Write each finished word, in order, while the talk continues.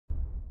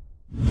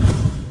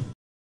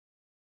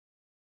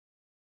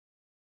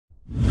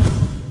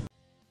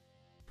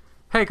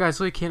Hey guys,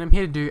 Luke here, and I'm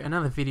here to do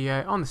another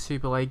video on the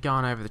Super League,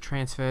 going over the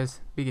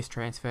transfers, biggest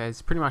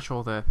transfers, pretty much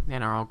all the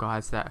NRL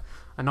guys that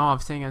I know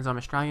of, seeing as I'm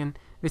Australian.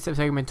 This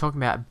episode we've been talking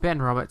about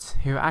Ben Roberts,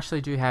 who I actually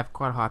do have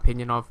quite a high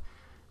opinion of,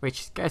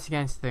 which goes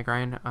against the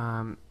grain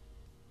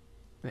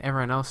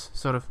everyone else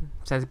sort of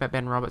says about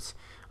Ben Roberts.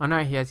 I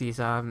know he has his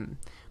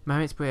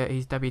moments where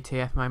his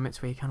WTF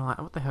moments where you're kind of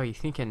like, what the hell are you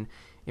thinking?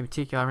 In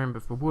particular, I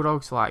remember for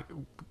Bulldogs, like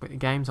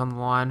games on the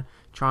line,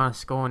 trying to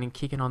score and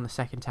kicking on the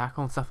second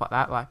tackle and stuff like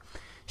that, like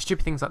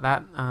stupid things like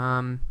that.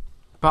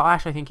 But I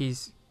actually think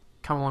he's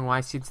come a long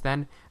way since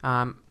then.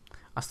 I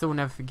still will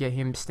never forget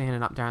him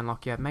standing up Darren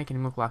Lockyer, making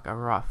him look like a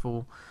right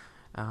fool.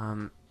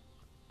 But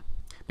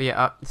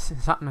yeah,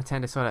 something I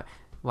tend to sort of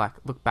like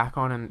look back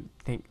on and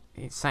think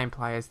it's same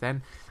players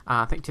then.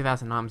 I think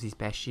 2009 was his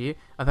best year.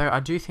 Although I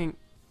do think,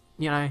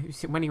 you know,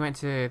 when he went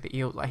to the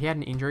Eels, like he had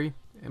an injury,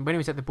 and when he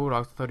was at the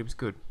Bulldogs, I thought he was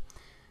good.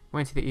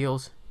 Went to the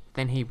Eels,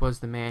 then he was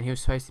the man. He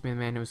was supposed to be the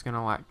man who was going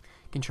to like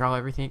control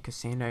everything, because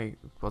Sando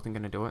wasn't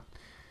going to do it.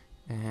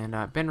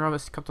 And Ben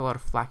Roberts copped a lot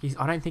of flack.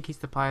 I don't think he's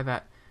the player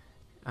that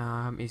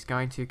is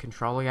going to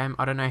control a game.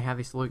 I don't know how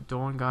this Luke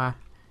Dawn guy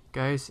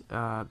goes.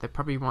 They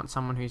probably want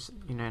someone who's,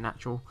 you know,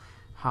 natural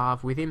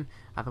half with him.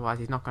 Otherwise,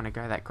 he's not going to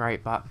go that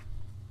great. But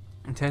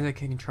in terms of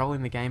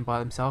controlling the game by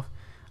himself,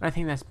 I don't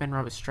think that's Ben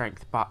Roberts'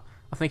 strength. But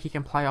I think he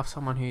can play off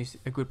someone who's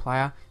a good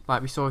player.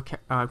 Like we saw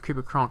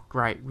Cooper Cronk,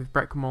 great. With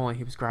Brett Kamala,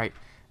 he was great.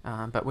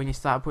 But when you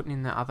start putting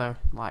in the other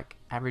like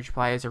average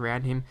players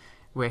around him,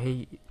 where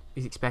he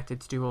is expected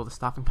to do all the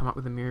stuff and come up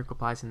with the miracle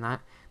plays, and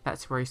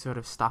that's where he sort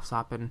of stuffs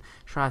up and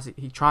tries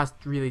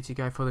really to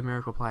go for the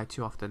miracle play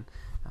too often.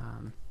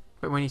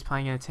 But when he's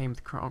playing in a team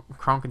with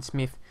Cronk and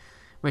Smith,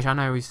 which I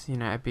know is, you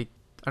know,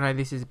 I know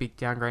this is a big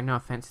downgrade. No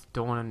offense to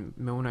Dawn and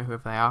Milner,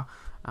 whoever they are,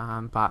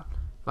 but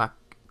like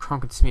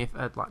Cronk and Smith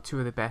are like two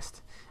of the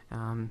best,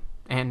 and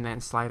then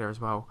Slater as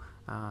well.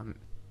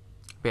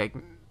 But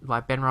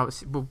like Ben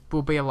Roberts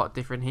will be a lot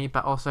different here,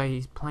 but also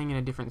he's playing in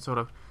a different sort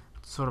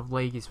of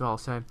league as well.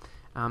 So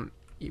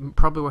you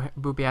probably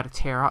will be able to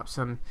tear up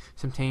some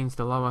teams,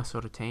 the lower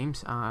sort of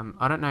teams.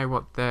 I don't know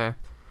what the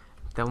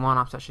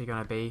lineup's actually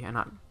going to be, and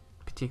I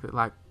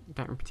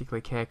don't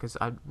particularly care because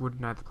I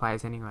would know the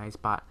players anyways.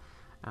 But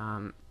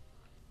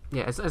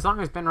yeah, as long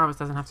as Ben Roberts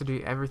doesn't have to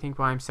do everything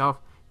by himself,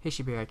 he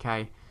should be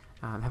okay.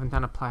 Haven't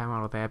done a player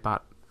model there,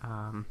 but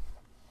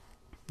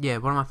yeah,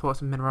 what are my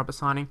thoughts on Ben Roberts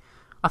signing?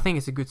 I think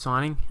it's a good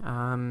signing.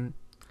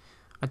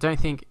 I don't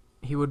think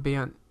he would be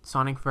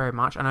signing for very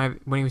much. I know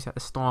when he was at the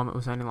Storm, it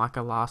was only like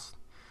a last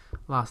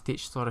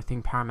ditch sort of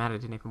thing. Parramatta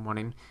didn't even want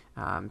him.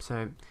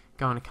 So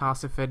going to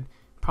Castleford,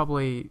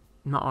 probably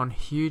not on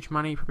huge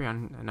money, probably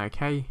on an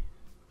okay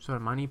sort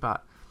of money,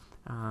 but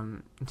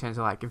in terms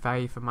of like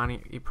value for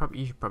money,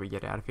 you should probably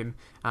get out of him.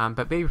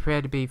 But be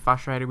prepared to be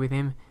frustrated with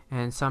him,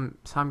 and some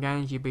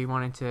games you'd be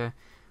wanting to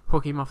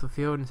hook him off the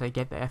field and say,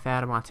 get the F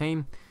out of my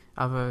team.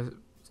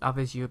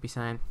 Others you'll be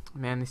saying,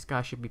 man, this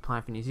guy should be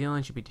playing for New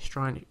Zealand, should be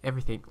destroying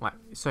everything, like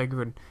so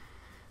good.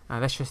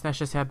 That's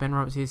just how Ben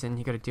Roberts is, and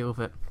you got to deal with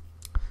it.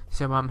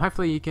 So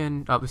hopefully you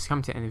can, this is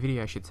coming to the end of the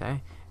video I should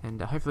say,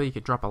 and hopefully you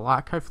could drop a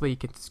like, hopefully you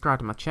can subscribe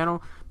to my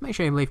channel, make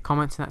sure you leave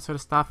comments and that sort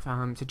of stuff,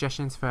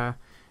 suggestions for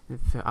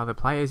other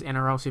players,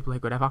 NRL, Super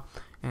League, whatever,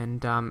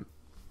 and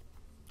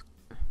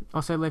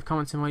also leave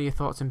comments on what your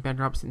thoughts on Ben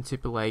Roberts in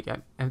Super League.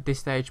 At this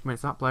stage, when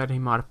it's uploaded, he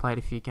might have played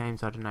a few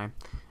games, I don't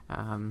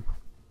know.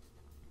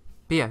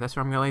 But yeah, that's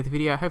where I'm going to leave the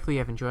video. Hopefully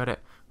you have enjoyed it.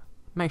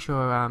 Make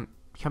sure you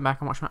come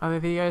back and watch my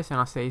other videos, and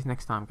I'll see you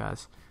next time,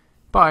 guys.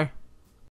 Bye.